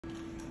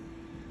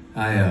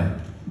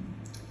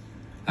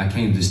I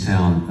came to this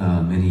town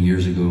many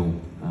years ago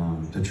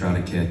to try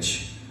to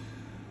catch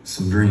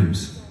some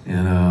dreams,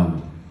 and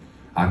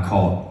I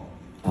caught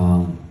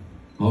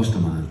most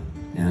of mine,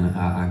 and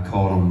I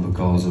caught them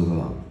because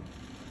of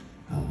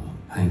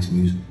Hank's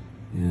music,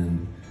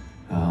 and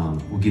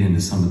we'll get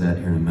into some of that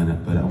here in a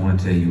minute, but I want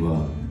to tell you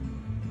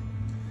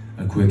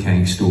a quick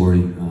Hank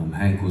story.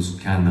 Hank was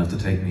kind enough to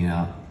take me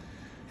out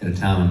at a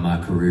time in my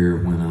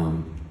career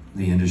when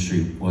the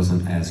industry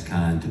wasn't as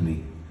kind to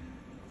me,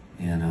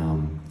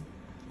 and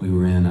we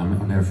were in, I'll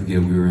never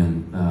forget, we were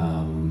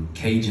in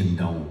Cajun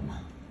Dome,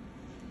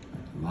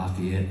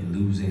 Lafayette,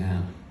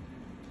 Louisiana.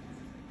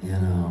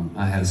 And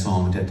I had a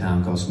song at that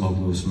time called Smoke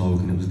Little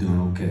Smoke, and it was doing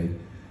okay.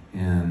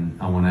 And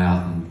I went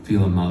out and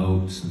feeling my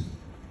oats and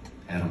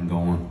had them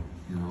going,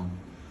 you know.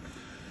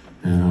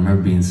 And I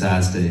remember being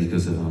side stage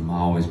because I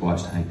always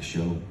watched Hank's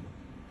show.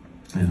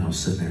 And I was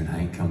sitting there and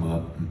Hank come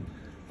up, and,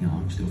 you know,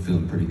 I'm still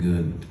feeling pretty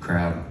good. The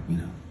crowd, you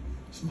know,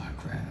 it's my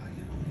crowd,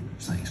 you know,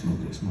 saying Smoke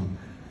Little Smoke.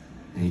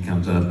 And he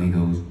comes up and he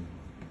goes,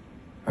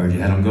 "Heard you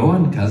had them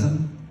going,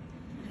 cousin?"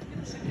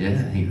 I said, "Yeah."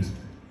 And he goes,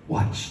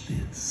 "Watch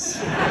this."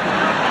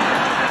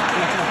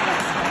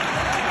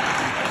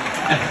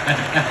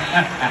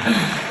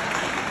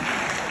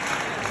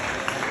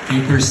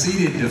 He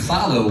proceeded to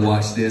follow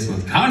 "Watch This"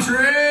 with "Country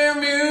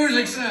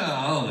Music." So,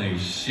 holy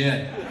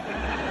shit.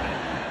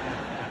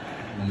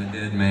 I'm a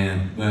dead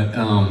man. But,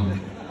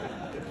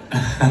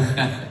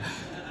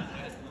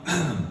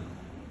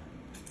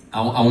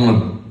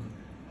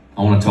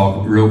 I want to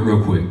talk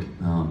real quick.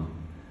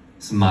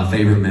 Some of my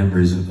favorite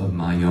memories of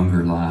my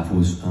younger life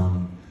was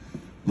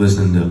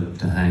listening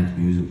to Hank's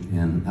music,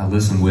 and I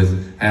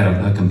had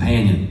a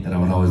companion that I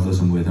would always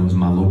listen with. It was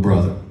my little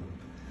brother,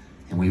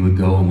 and we would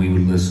go and we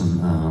would listen.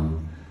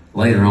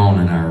 Later on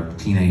in our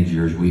teenage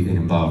years, it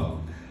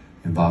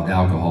involved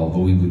alcohol, but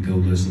we would go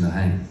listen to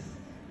Hank.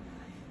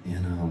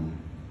 And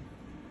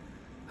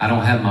I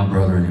don't have my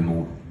brother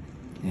anymore,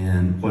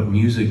 and what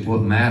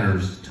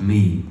matters to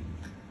me,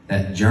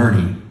 that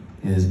journey,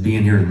 is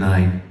being here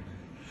tonight.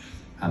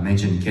 I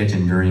mentioned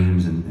catching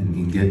dreams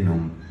and getting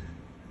them.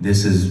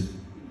 This is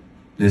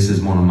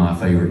one of my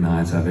favorite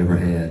nights I've ever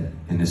had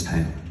in this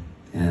town.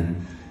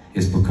 And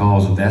it's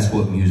because that's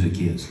what music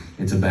is.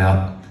 It's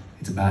about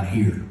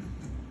here.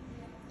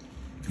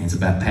 And it's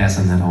about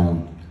passing that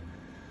on.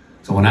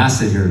 So when I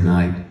sit here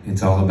tonight,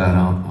 it's all about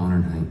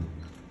honoring Hank.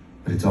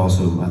 But it's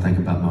also, I think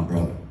about my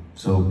brother.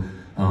 So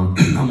I'm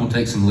gonna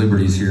take some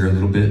liberties here a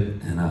little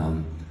bit, and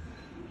hope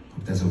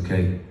that's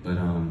okay. But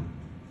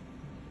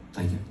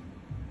thank you.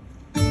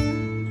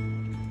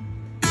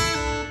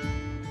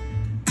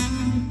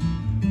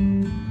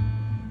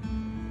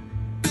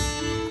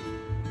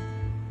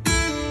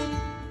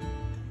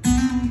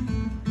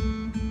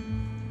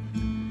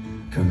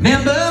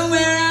 Remember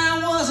where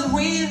I was and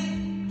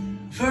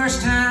when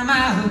first time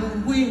I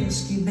heard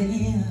Whiskey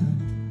Band.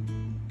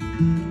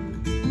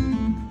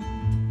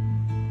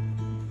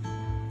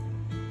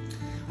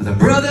 With a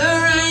brother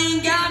I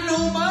ain't got no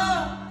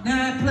more,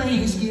 now he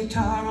plays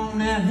guitar on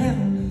that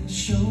heavenly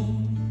show.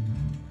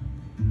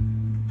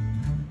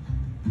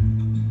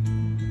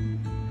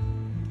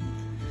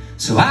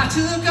 So I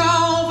took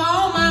off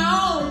on my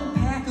own,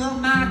 pack up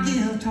my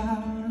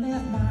guitar,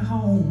 left my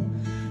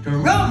home to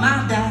roll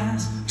my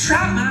dice,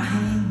 try my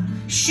hand,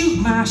 shoot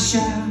my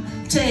shot,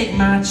 take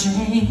my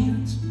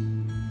chance.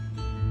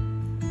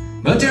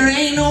 But there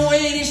ain't no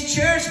way this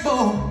church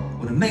boy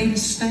would have made a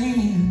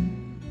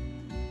stand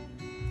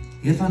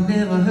if I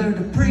never heard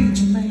the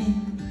preacher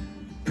man,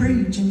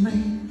 preacher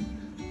man,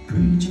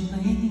 preacher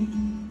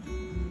man.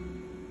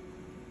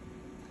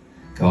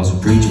 'Cause the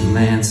preacher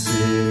man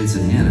said it's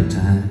the end of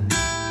time,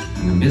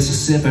 and the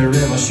Mississippi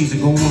River, she's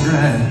a-going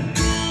dry.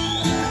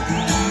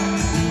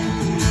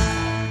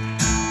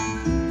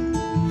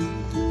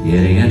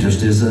 Yeah, the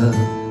interest is up,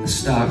 the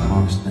stock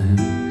market's down.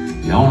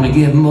 You only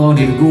get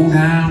money to go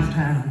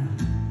downtown.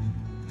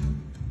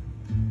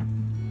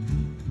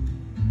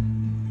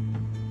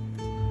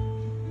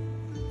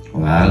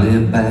 Well, I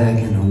live back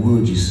in the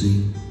woods, you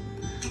see.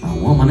 My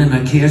woman and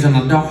the kids and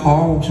the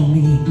dogs and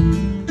me.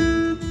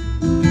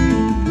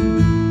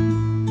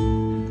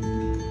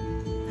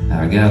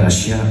 I got a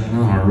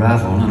shotgun, a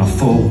rifle, and a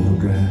four-wheel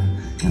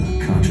drive, and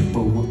a country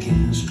boy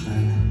can't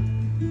survive.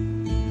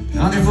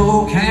 Country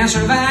folk can't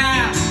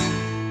survive.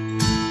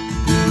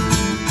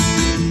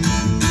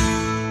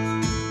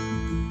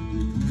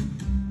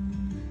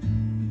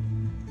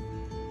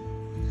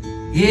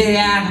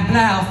 Yeah, I can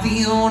plow a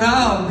field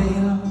all day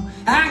long.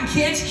 I can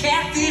catch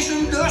catfish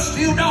from dusk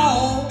till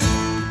dawn.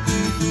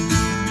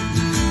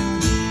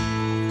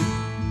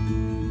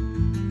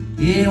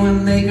 Yeah, we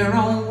make our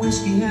own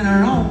whiskey and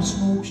our own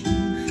smokes too.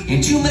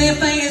 And too many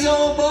things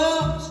old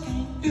boys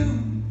can't do.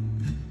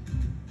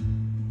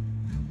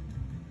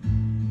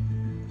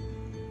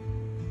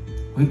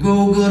 We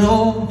grow good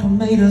old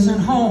tomatoes and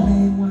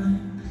homemade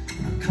wine,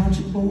 and a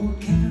country boy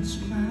can't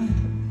survive.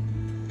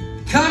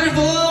 Country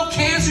boy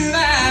can't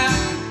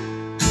survive.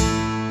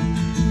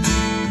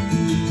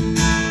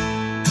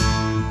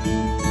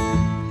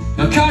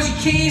 A Because you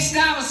can't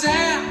stop us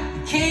out,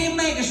 you can't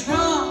make us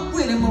run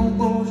with them old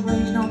boys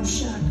raised on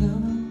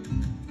shotgun.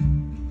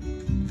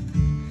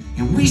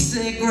 And we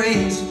say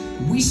grace,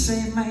 and we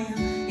say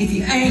man, if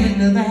you ain't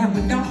into that,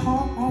 we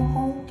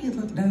don't give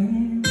a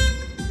damn.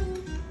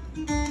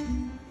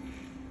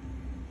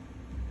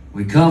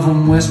 We come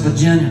from West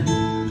Virginia,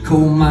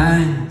 coal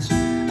mines,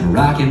 the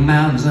Rocky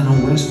Mountains and a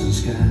western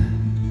sky.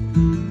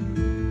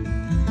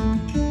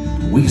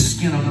 We can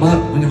skin a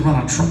buck, we can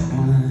run a truck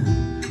line.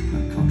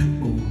 Our country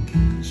boy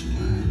can't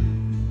survive.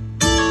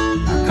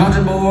 Our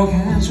country boy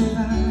can't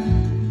survive.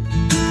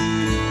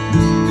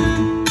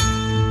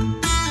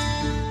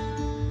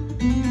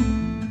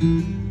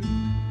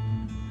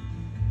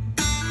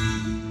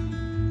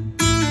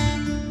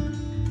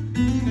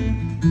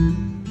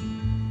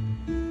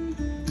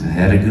 I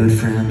had a good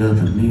friend up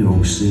in New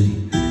York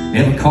City.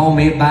 Never called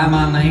me by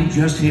my name,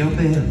 just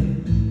hillbilly.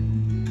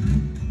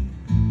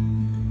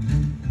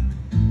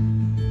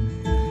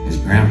 His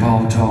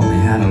grandpa taught me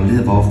how to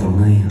live off the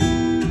land.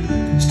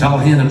 He's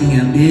taught him to be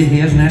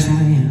his next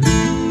man.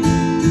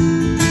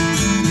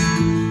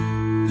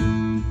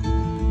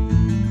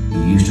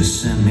 He used to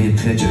send me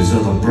pictures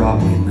of the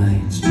Broadway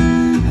nights.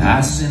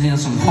 I'd send him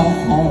some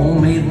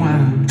homemade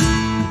wine.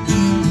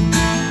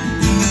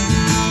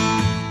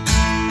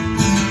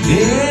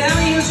 Yeah,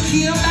 he was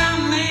killed by a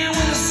man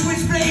with a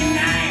switchblade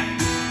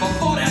knife. For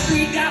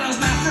 $43,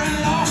 my friend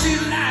lost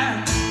his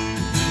life.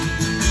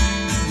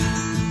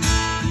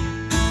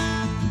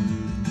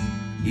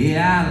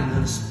 Yeah, I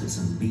love spit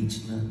some beach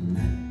nut in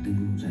that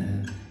dude's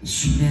eye. And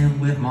shoot him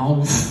with my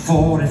old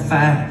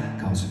 45,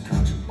 cause a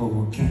country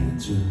boy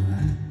can't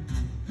survive.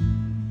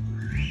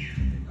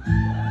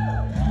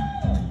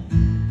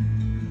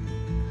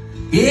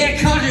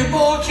 Yeah, country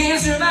boy can't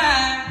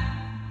survive.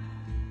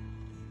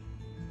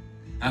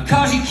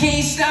 Cause you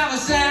can't stop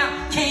us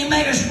out, can't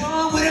make us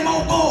run with them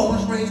old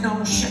boys raised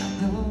on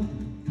shotgun.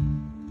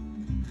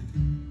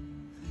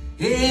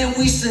 Yeah,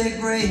 we say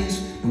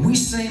grace, and we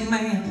say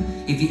man,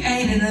 if you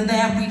ain't into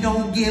that, we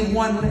don't give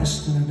one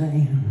less than a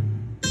damn.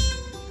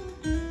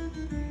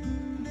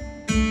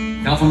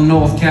 Come from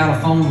North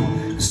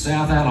California to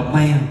South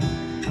Alabama,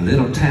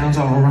 little towns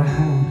all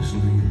around this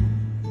land.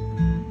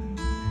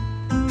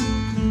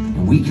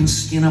 And we can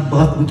skin a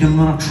buck, we can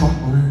run a truck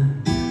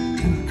line.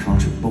 And a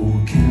country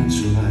boy can't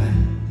survive.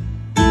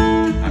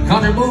 A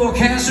country boy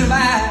can't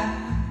survive.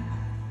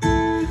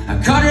 A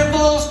country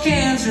boy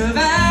can't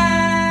survive.